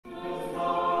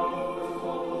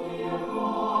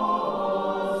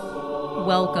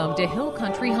Welcome to Hill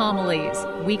Country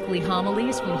Homilies, weekly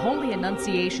homilies from Holy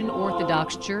Annunciation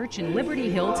Orthodox Church in Liberty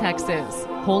Hill, Texas.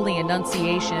 Holy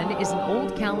Annunciation is an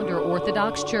old calendar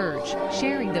Orthodox church,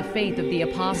 sharing the faith of the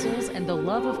apostles and the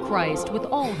love of Christ with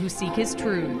all who seek his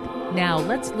truth. Now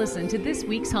let's listen to this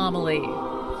week's homily.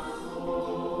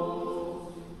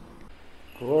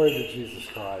 Glory to Jesus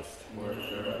Christ.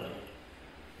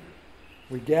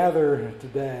 We gather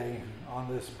today on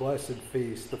this blessed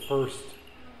feast, the first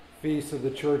feast of the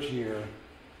church year,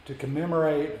 to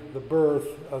commemorate the birth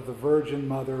of the Virgin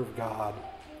Mother of God,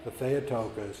 the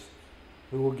Theotokos,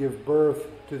 who will give birth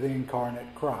to the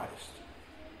incarnate Christ.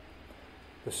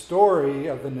 The story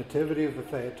of the Nativity of the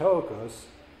Theotokos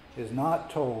is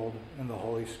not told in the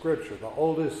Holy Scripture. The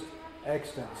oldest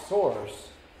extant source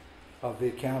of the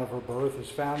account of her birth is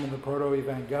found in the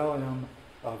Proto-Evangelium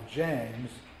of James,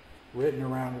 written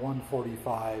around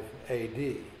 145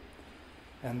 AD.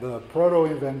 And the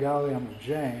Proto-Evangelium of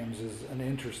James is an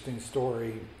interesting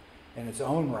story in its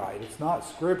own right. It's not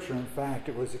Scripture. In fact,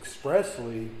 it was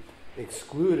expressly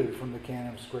excluded from the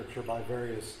canon of Scripture by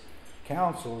various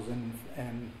councils,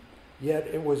 and yet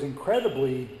it was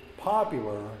incredibly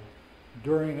popular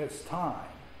during its time.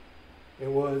 It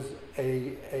was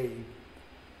a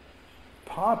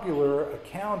popular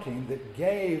accounting that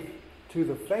gave to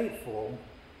the faithful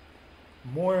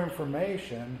more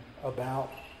information about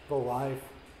the life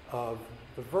of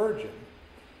the Virgin.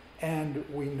 And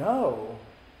we know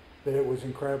that it was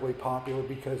incredibly popular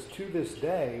because to this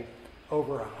day,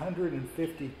 over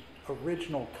 150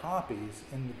 original copies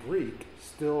in the Greek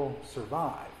still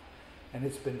survive. And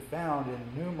it's been found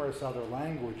in numerous other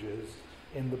languages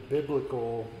in the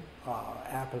biblical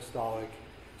apostolic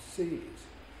sees.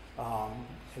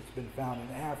 It's been found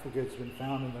in Africa, it's been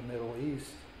found in the Middle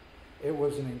East. It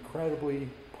was an incredibly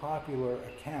popular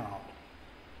account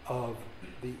of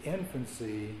the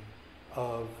infancy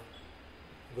of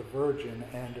the Virgin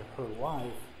and her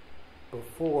life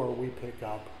before we pick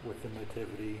up with the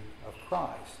Nativity of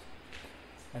Christ.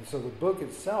 And so the book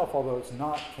itself, although it's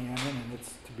not canon and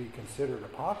it's to be considered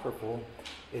apocryphal,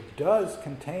 it does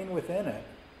contain within it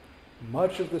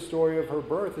much of the story of her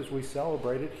birth as we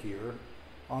celebrate it here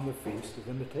on the Feast of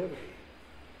the Nativity.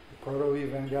 The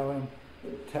Proto-Evangelium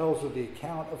tells of the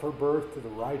account of her birth to the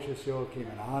righteous Joachim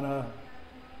and Anna.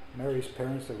 Mary's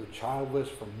parents, they were childless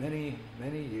for many,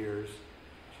 many years.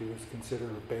 She was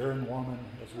considered a barren woman,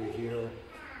 as we hear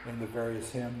in the various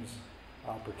hymns,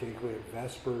 particularly at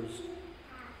Vespers.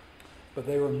 But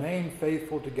they remained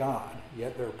faithful to God,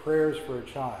 yet their prayers for a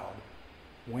child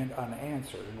went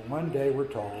unanswered. And one day we're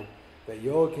told that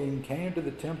Joachim came to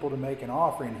the temple to make an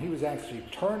offering. He was actually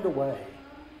turned away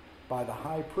by the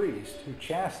high priest, who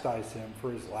chastised him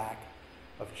for his lack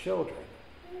of children.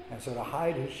 And so to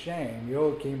hide his shame,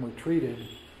 Joachim retreated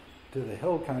to the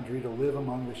hill country to live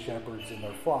among the shepherds and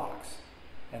their flocks.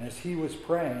 And as he was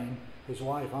praying, his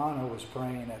wife Anna was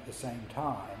praying at the same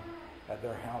time at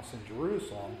their house in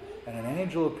Jerusalem. And an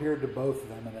angel appeared to both of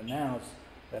them and announced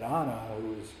that Anna,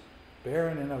 who was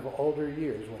barren and of older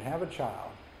years, would have a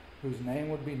child whose name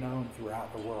would be known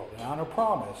throughout the world. And Anna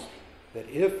promised that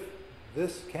if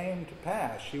this came to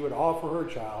pass, she would offer her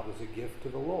child as a gift to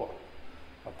the Lord,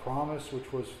 a promise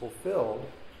which was fulfilled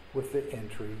with the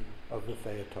entry of the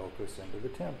Theotokos into the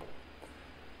temple.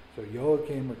 So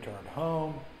Joachim returned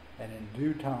home, and in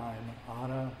due time,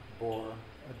 Anna bore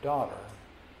a daughter,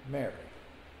 Mary.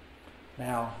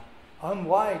 Now,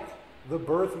 unlike the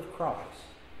birth of Christ,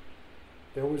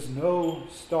 there was no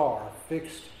star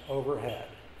fixed overhead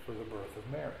for the birth of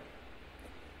Mary.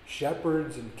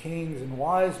 Shepherds and kings and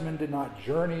wise men did not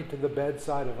journey to the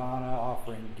bedside of Anna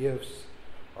offering gifts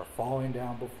or falling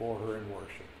down before her in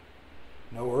worship.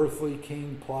 No earthly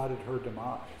king plotted her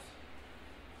demise.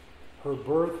 Her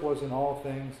birth was in all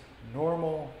things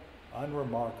normal,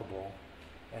 unremarkable,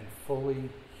 and fully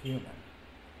human.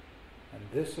 And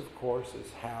this, of course,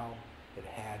 is how it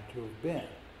had to have been.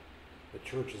 The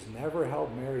church has never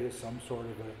held Mary as some sort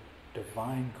of a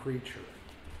divine creature.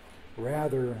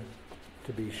 Rather,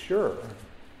 to be sure,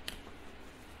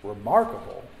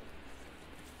 remarkable,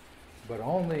 but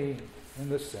only in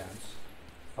the sense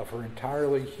of her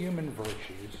entirely human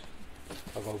virtues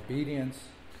of obedience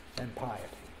and piety.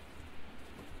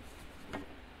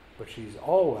 But she's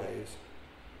always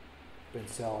been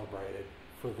celebrated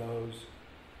for those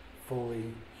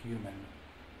fully human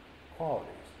qualities.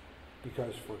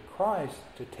 Because for Christ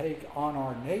to take on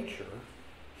our nature,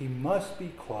 he must be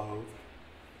clothed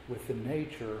with the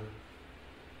nature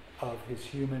of his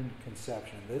human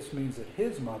conception. This means that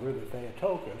his mother, the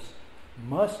Theotokos,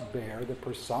 must bear the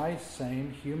precise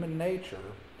same human nature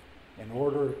in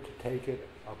order to take it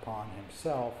upon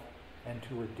himself and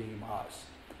to redeem us.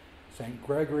 St.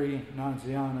 Gregory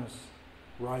Nazianzus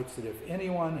writes that if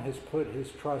anyone has put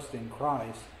his trust in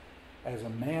Christ as a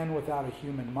man without a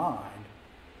human mind,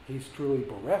 he's truly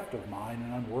bereft of mind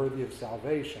and unworthy of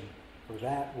salvation, for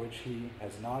that which he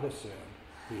has not assumed,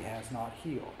 he has not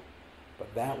healed.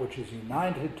 But that which is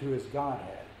united to his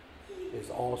Godhead is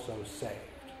also saved.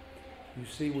 You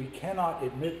see, we cannot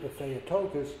admit the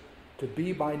Theotokos to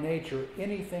be by nature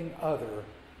anything other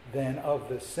than of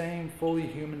the same fully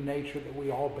human nature that we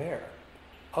all bear.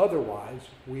 Otherwise,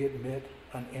 we admit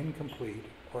an incomplete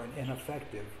or an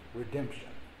ineffective redemption.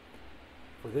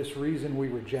 For this reason, we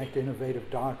reject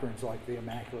innovative doctrines like the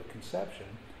Immaculate Conception,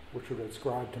 which would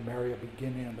ascribe to Mary a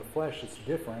beginning in the flesh that's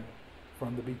different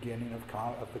from the beginning of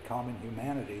the common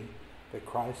humanity that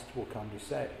Christ will come to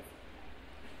save.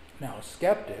 Now, a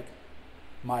skeptic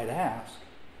might ask,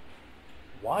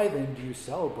 why then do you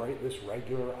celebrate this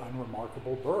regular,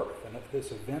 unremarkable birth, and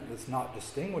this event that's not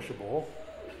distinguishable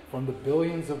from the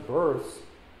billions of births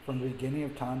from the beginning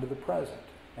of time to the present?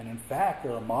 And in fact,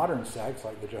 there are modern sects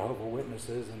like the Jehovah's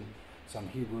Witnesses and some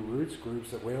Hebrew roots groups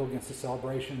that rail against the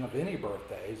celebration of any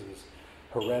birthdays as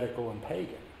heretical and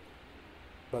pagan.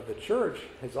 But the Church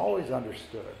has always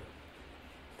understood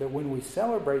that when we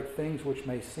celebrate things which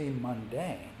may seem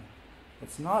mundane,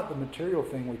 it's not the material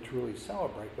thing we truly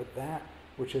celebrate, but that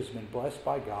which has been blessed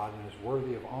by God and is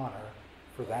worthy of honor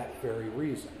for that very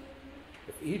reason.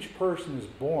 If each person is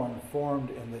born formed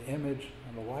in the image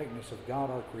and the likeness of God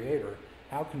our Creator,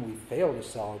 how can we fail to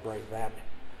celebrate that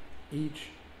each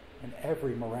and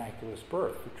every miraculous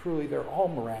birth? For truly they're all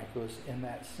miraculous in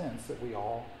that sense that we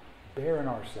all bear in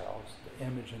ourselves the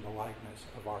image and the likeness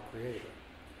of our Creator.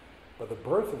 But the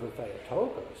birth of the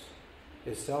Theotokos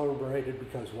is celebrated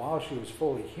because while she was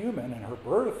fully human and her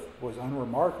birth was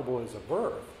unremarkable as a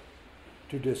birth,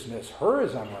 to dismiss her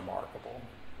as unremarkable,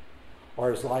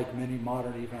 or as like many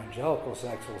modern evangelical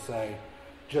sects will say,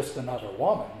 just another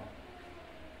woman,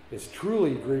 is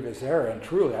truly grievous error, and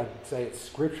truly I'd say it's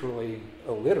scripturally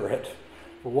illiterate.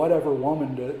 For what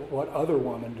other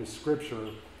woman does Scripture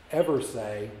ever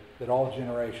say that all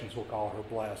generations will call her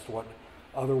blessed? What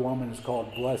other woman is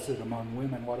called blessed among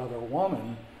women? What other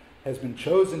woman has been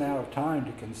chosen out of time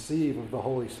to conceive of the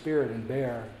Holy Spirit and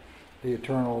bear the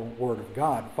eternal Word of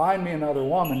God? Find me another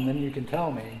woman, then you can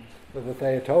tell me that the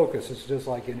Theotokos is just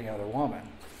like any other woman.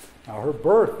 Now, her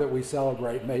birth that we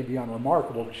celebrate may be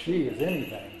unremarkable, but she is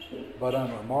anything but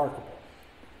unremarkable.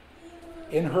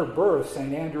 In her birth,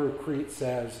 St. Andrew of Crete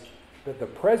says that the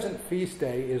present feast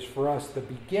day is for us the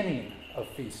beginning of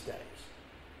feast days.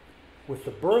 With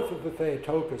the birth of the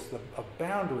Theotokos, a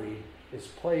boundary is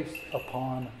placed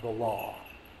upon the law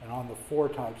and on the four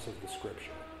types of the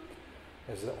Scripture.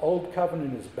 As the Old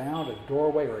Covenant is bound, a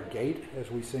doorway or a gate,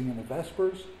 as we sing in the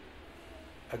Vespers,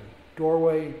 a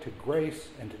doorway to grace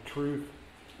and to truth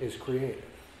is created.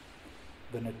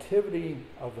 The Nativity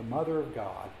of the Mother of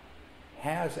God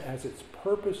has as its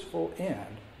purposeful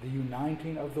end the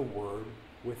uniting of the Word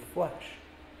with flesh.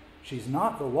 She's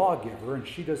not the lawgiver, and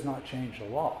she does not change the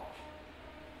law.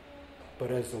 But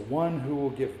as the one who will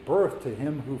give birth to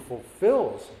him who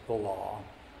fulfills the law,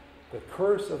 the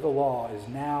curse of the law is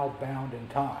now bound in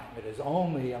time. It is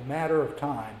only a matter of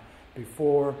time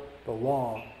before the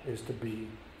law is to be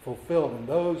fulfilled. And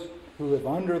those who live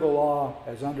under the law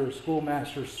as under a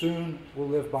schoolmaster soon will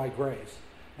live by grace.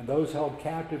 And those held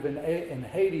captive in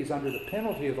Hades under the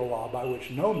penalty of the law, by which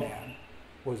no man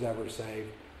was ever saved,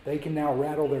 they can now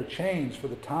rattle their chains, for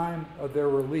the time of their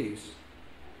release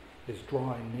is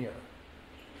drawing near.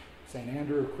 St.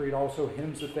 Andrew of Crete also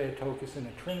hymns the Theotokos in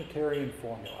a Trinitarian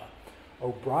formula.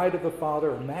 O bride of the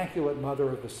Father, immaculate mother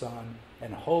of the Son,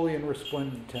 and holy and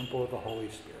resplendent temple of the Holy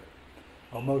Spirit.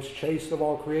 O most chaste of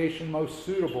all creation, most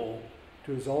suitable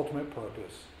to his ultimate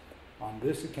purpose. On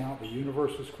this account the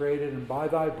universe was created, and by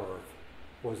thy birth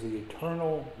was the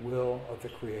eternal will of the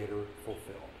Creator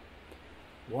fulfilled.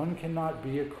 One cannot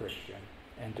be a Christian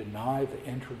and deny the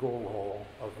integral role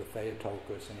of the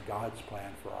Theotokos in God's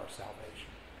plan for our salvation.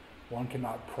 One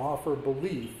cannot proffer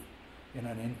belief in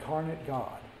an incarnate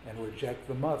God and reject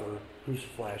the mother whose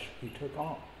flesh he took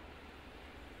on.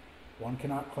 One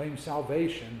cannot claim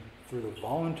salvation through the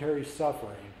voluntary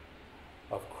suffering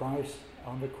of Christ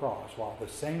on the cross, while at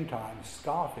the same time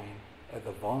scoffing at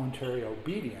the voluntary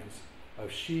obedience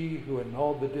of she who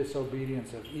annulled the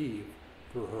disobedience of Eve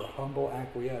through her humble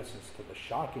acquiescence to the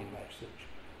shocking message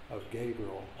of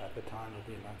Gabriel at the time of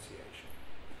the Annunciation.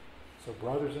 So,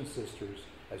 brothers and sisters,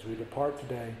 as we depart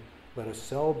today, let us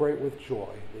celebrate with joy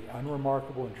the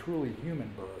unremarkable and truly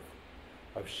human birth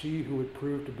of she who would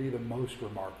prove to be the most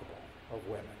remarkable of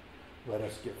women. Let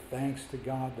us give thanks to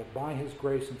God that by his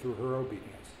grace and through her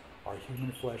obedience, our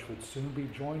human flesh would soon be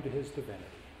joined to his divinity,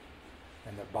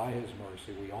 and that by his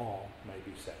mercy we all may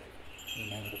be saved. In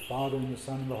the name of the Father, and the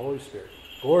Son, and the Holy Spirit.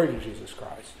 Glory to Jesus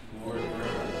Christ. Glory to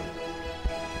God.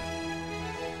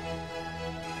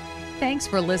 Thanks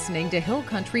for listening to Hill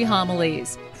Country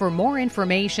Homilies. For more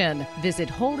information,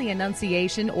 visit Holy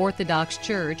Annunciation Orthodox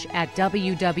Church at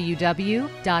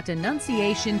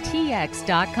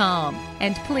www.annunciationtx.com.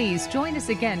 And please join us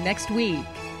again next week.